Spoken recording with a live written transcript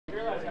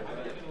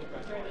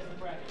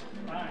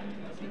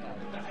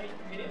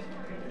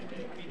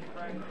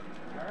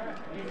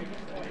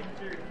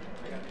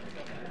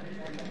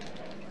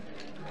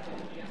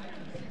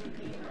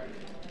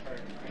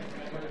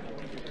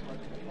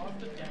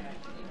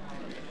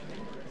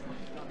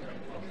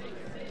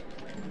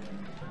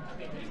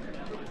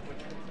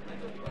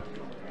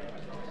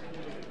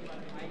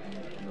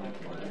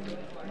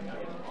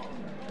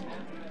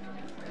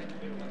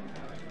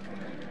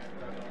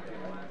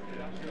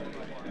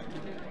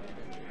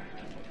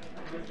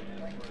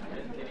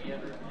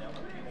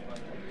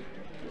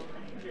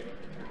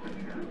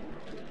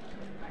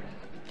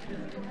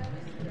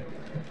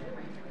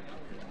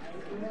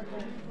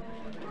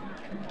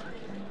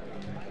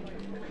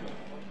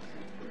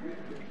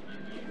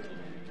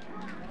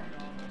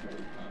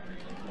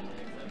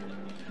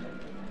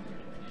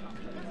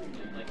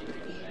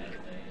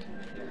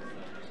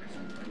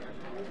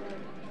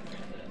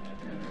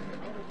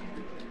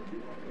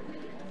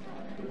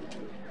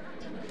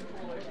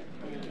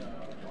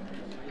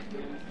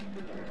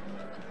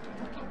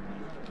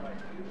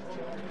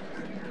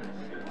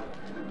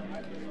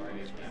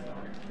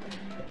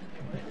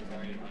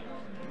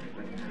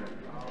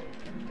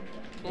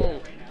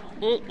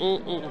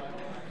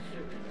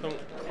Some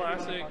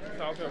classic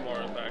Falco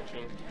Marth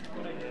action.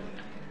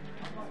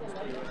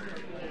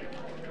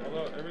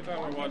 Although every time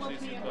I watch these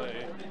two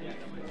play,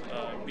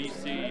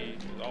 BC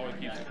always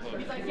keeps it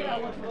close. So I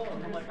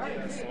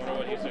wonder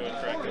what he's doing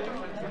correctly.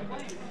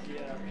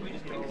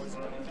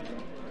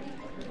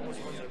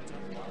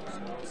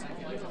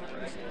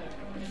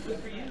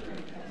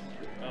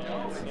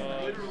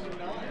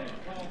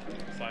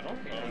 Slide off?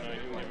 Oh no, you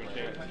didn't give him a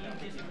chance.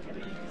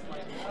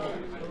 Oh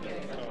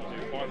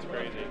dude, Quan's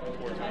crazy.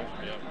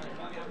 Yeah.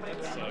 That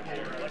sucks.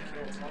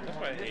 That's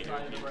why I hate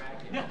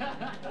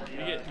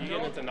it. You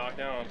get into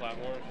knockdown on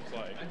platforms, it's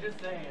like,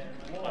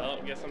 well,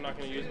 I guess I'm not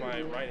going to use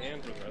my right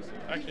hand for the rest of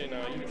it. Actually,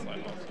 no, you can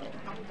slide off. So.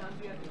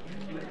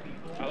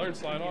 I learned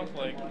slide off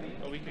like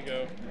a week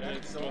ago, and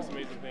it's the most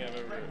amazing thing I've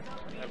ever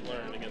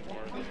learned against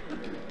Marth.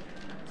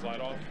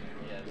 Slide off,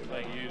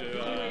 like you to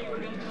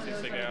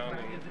sit down,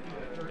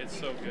 and it's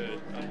so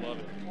good. I love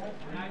it.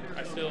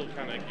 I still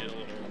kind of get a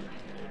little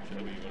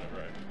chubby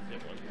whenever I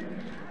hit one.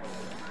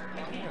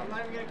 I'm not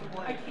even going to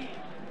complain.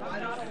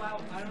 I'm not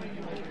allowed. I don't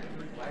even believe it.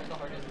 Why is the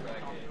hardest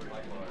bracket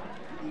by far?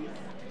 You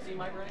see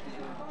my bracket?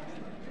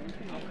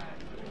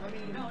 I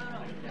mean, no.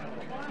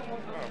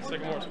 Oh,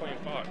 Sycamore's playing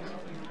Fox.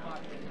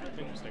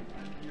 Interesting.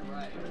 You're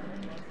right.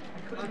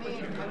 I mean,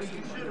 you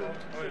should have.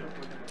 Oh, yeah.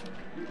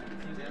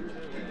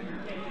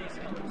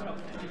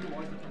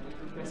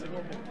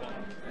 Sycamore playing Fox.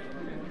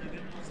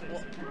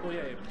 Well,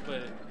 yeah,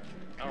 but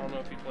I don't know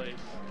if he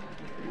plays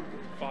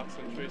Fox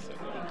and Trace.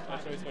 I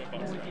just know he's playing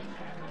Fox now.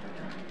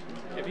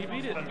 If he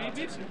beat his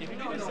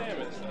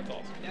Samus, that's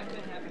awesome. Yeah,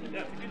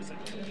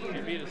 if If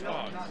he beat his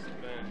Fox,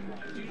 then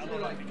I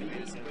don't know if he can beat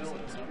his Samus.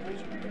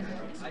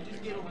 I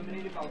just get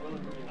eliminated by Will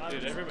and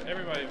dude,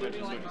 everybody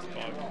eventually switches to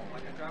Fox.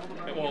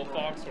 Well,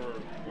 Fox or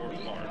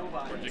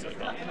Marth or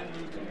Jigglypuff.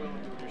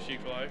 Your Sheik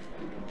for life.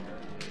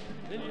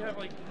 Then you have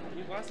like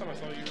last time I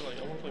saw you, you were like,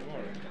 I want to play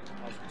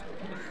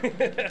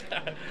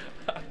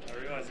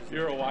Marth.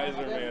 You're a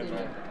wiser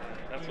man.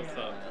 That's what's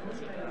up.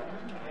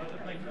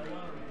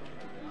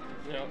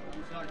 You know,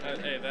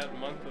 hey, that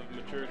month of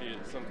maturity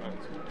is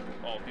sometimes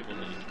all people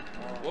need.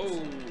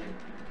 Whoa!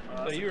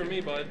 So you or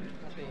me, bud?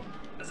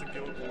 That's a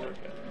good board.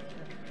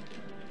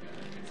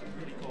 It's a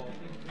pretty call.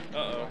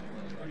 Uh-oh.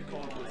 Pretty call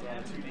was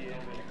 2D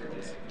animated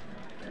girls.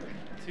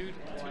 2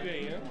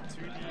 a.m.?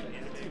 2D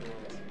animated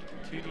girls.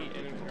 2D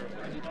animated girls.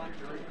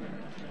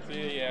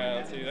 See,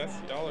 yeah, see, that's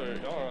y'all are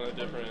on a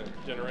different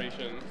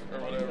generation or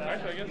whatever.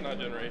 Actually, I guess not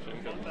generation.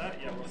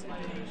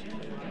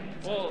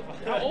 Well,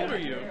 how old are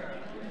you?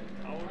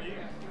 How old are you?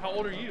 How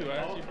old are you?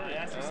 I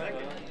asked you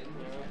second.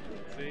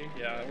 See,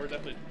 yeah, we're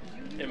definitely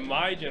in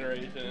my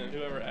generation, and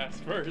whoever asks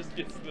first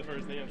gets the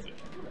first answer.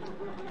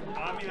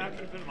 I mean, that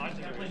could have been my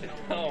generation.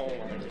 Oh my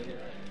God.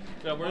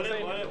 No, we're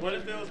what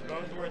if it was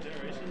both of our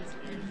generations?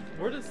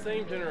 We're the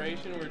same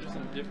generation. We're just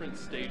in different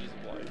stages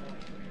of life.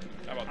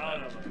 How about that? I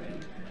don't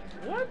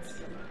know. What?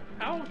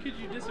 How could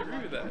you disagree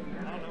with that? I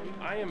don't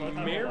know. I am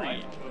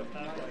married.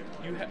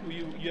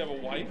 You have a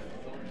wife.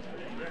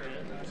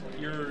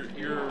 Your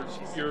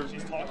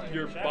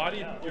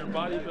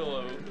body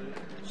pillow.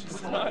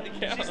 She's not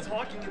count. She's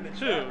talking in the chat.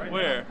 Who? Right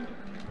Where?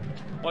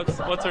 Now.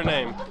 What's her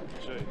name?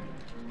 Show you.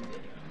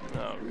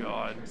 Oh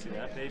God. See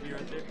that baby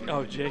right there?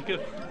 Oh,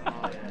 Jacob.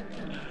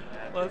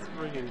 Let's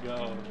freaking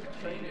go.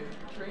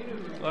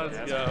 Let's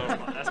go.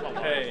 That's my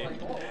Hey,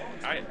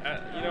 I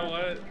you know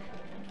what?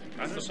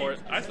 I support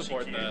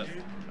that.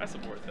 I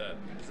support that.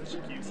 Isn't she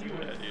cute?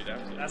 Yeah, dude,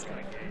 absolutely. That's kind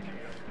of gay.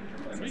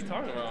 What are you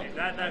talking about?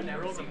 That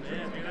girl's a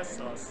man, dude. That's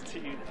sus.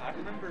 Dude, I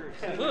remember.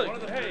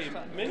 Look, hey,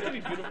 men can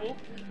be beautiful.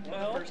 One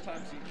of the first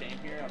times you came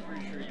here, I'm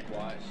pretty sure you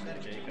watched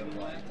Jacob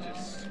like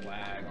just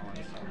swag on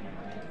someone.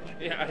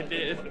 Yeah, I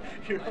did.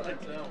 You're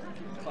like, no,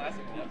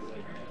 classic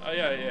Netflix. Oh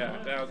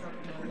yeah. Now,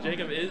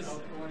 Jacob is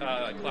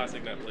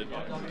classic Netflix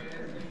box.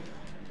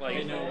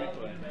 Like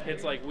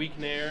it's like weak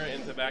nair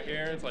into back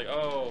air. It's like,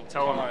 oh.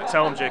 Tell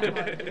him, Jacob.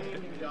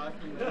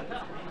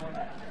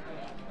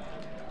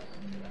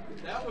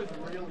 That was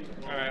really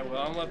cool. Alright,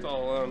 well, I'm left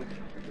all alone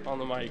on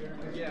the mic.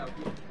 Yeah.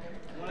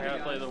 I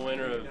gotta play the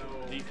winner of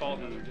Default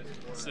and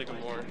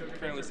Sycamore.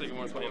 Apparently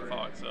Sycamore's playing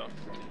Fox, so.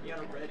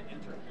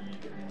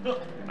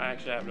 I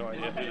actually have no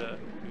idea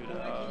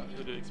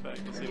who to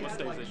expect. Let's see, what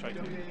stage they strike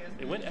to.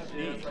 They went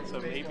FD, so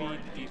maybe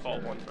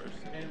Default won first.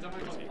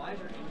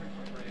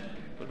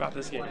 What about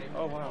this game?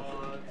 Oh, wow.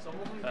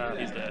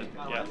 He's dead.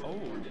 Yeah. Oh,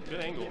 good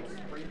angle.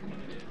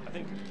 I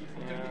think,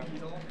 yeah.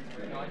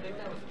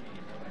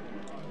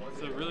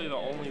 So really the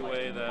only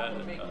way that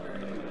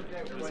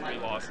this will be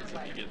lost is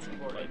if he gets,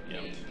 like, you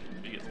know,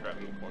 if he gets grabbed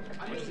in the corner,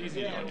 which is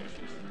easy to do on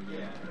Yoshi's.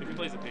 If he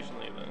plays it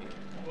patiently, then,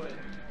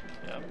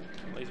 yeah.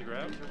 Laser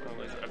grab,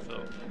 laser grab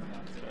tilt,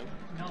 spin,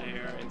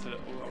 dare into, oh,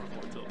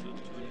 forward tilted,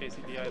 choose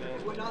a KCDI then.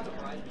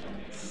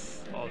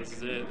 Oh, this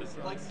is it, this is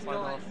slide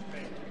off.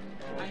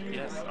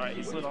 Yes, alright,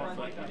 he slid off.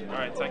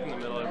 Alright, second in the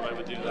middle, everybody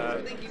would do that,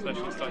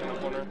 especially stuck in the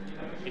corner.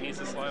 He needs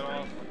to slide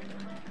off.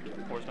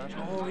 Forward smash.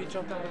 Oh, he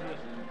jumped out of it.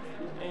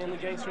 And the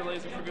gangster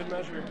laser for good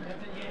measure.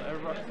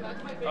 Everybody.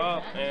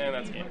 Oh, and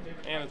that's game.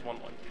 And it's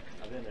 1-1.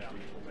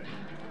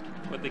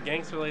 With the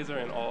gangster laser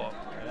and all,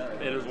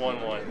 it is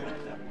 1-1.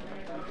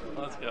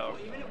 Let's go.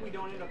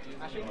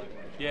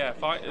 Yeah,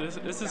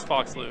 this is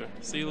Foxloo.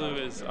 Sealoo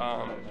is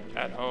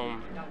at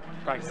home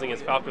practicing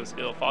his Falco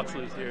skill.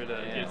 Foxloo's here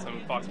to get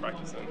some Fox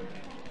practice in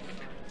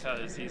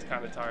because he's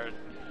kind of tired.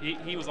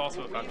 He was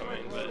also a Falco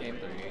main,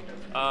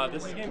 but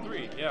this is game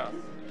 3. Yeah.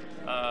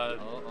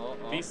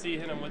 BC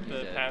hit him with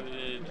the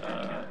patented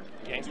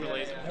gangster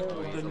laser.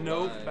 The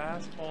no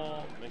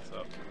fastball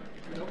mix-up.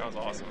 That was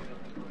awesome.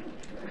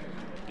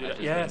 Dude,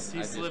 yes,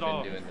 he slid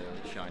off. I've just been doing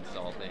the shine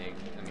stall thing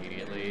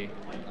immediately.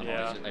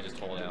 Yeah. I just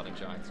hold out and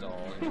shine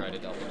stall and try to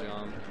double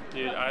jump.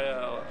 Dude,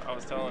 I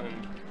was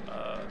telling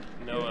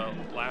Noah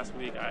last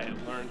week I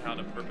learned how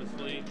to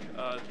purposefully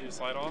do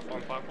slide off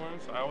on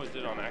platforms. I always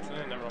did it on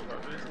accident, never on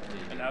purpose.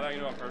 And now that I can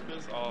do it on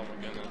purpose, oh my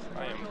goodness,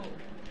 I am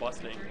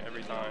busting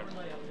every time.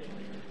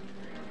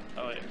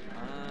 Oh wait,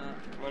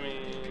 let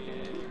me.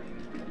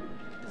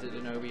 Is it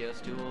an OBS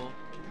tool?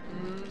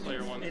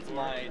 Player 1 It's score.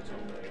 my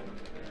tool.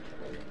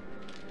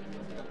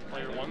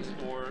 Player 1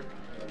 score.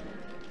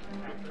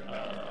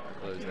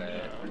 Close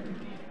that.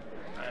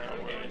 I don't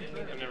know.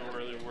 I've never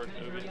really worked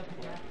OBS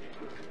before.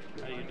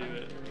 How do you do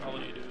it? I'll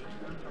let you do it.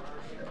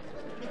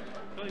 I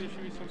feel like there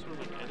should be some sort of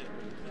like edit.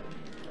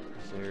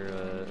 Is there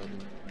a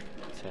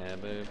tab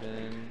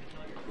open?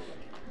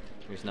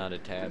 There's not a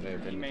tab He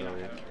open may not for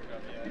have it up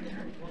yet.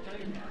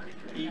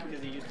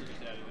 Because he used to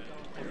just edit it.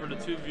 Well, for the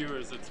 2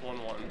 viewers, it's 1-1.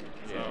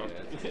 So. Yeah.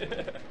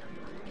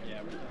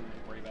 Yeah, but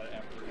don't worry about it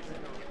afterwards.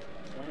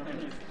 When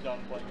he's done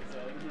playing the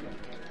set. Let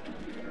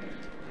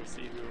me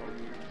see who.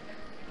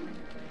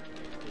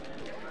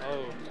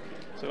 Oh,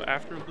 so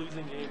after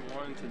losing game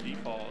 1 to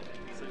default,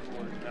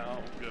 Sigmund now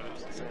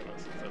goes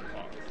Samus instead of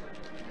Fox.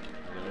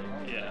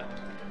 Yeah.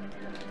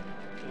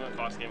 He went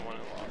Fox game 1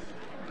 and lost.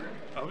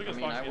 Oh, we I got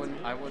mean, Fox I game wouldn't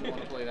 2.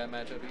 want to play that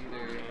matchup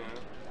either.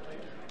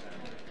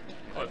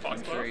 What, Fox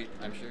I'm Club? sure.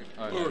 I'm sure.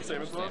 Oh, Or no,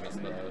 Samus Club? Samus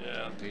Club.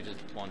 Yeah. We just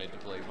wanted to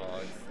play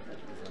Fox,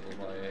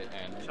 simplify it,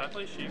 and Should I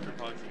play Sheik or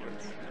Fox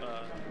against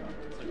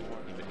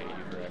Sigmund? he would hate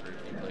you forever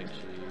if you played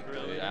Sheik.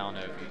 Really? I don't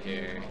know if you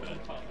care.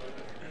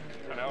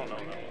 I don't know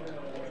that one.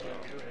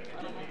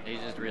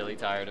 He's just really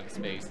tired of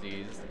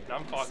Spacey's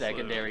I'm Fox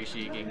secondary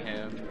sheeking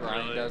him.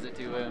 Brian Really? does it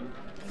to him.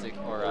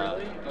 Or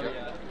Really? Oh,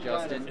 yeah.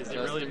 Justin. Is he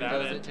Justin really bad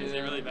does at it to is he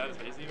him. really bad at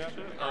Spacey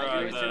matchup? I Or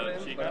agree to the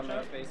him, Sheik but I'm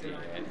not matchup? facing. Yeah,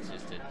 it's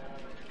just a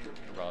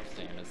rough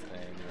Samus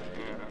thing,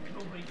 Yeah. right?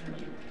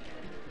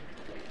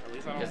 At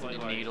least I don't Because play the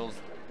like. needles,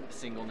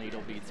 single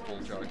needle beats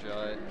full charge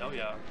shot. Oh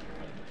yeah.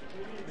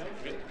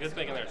 Good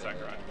thing in there,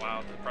 Sakurai.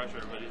 Wow, the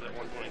pressure, but he's at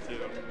 122.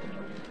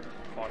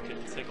 Quan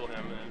can tickle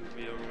him and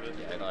be over with.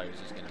 Yeah, I thought he was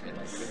just gonna hit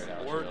like straight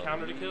out. Or shot.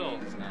 counter to kill.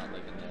 He's not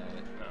living that.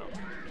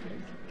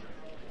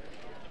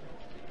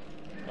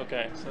 No.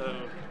 Okay, so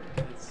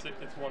it's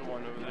 1-1 over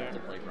I there. have to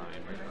play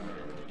Brian. Where's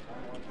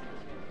Brian?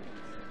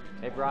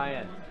 Hey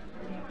Brian.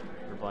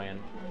 We're playing.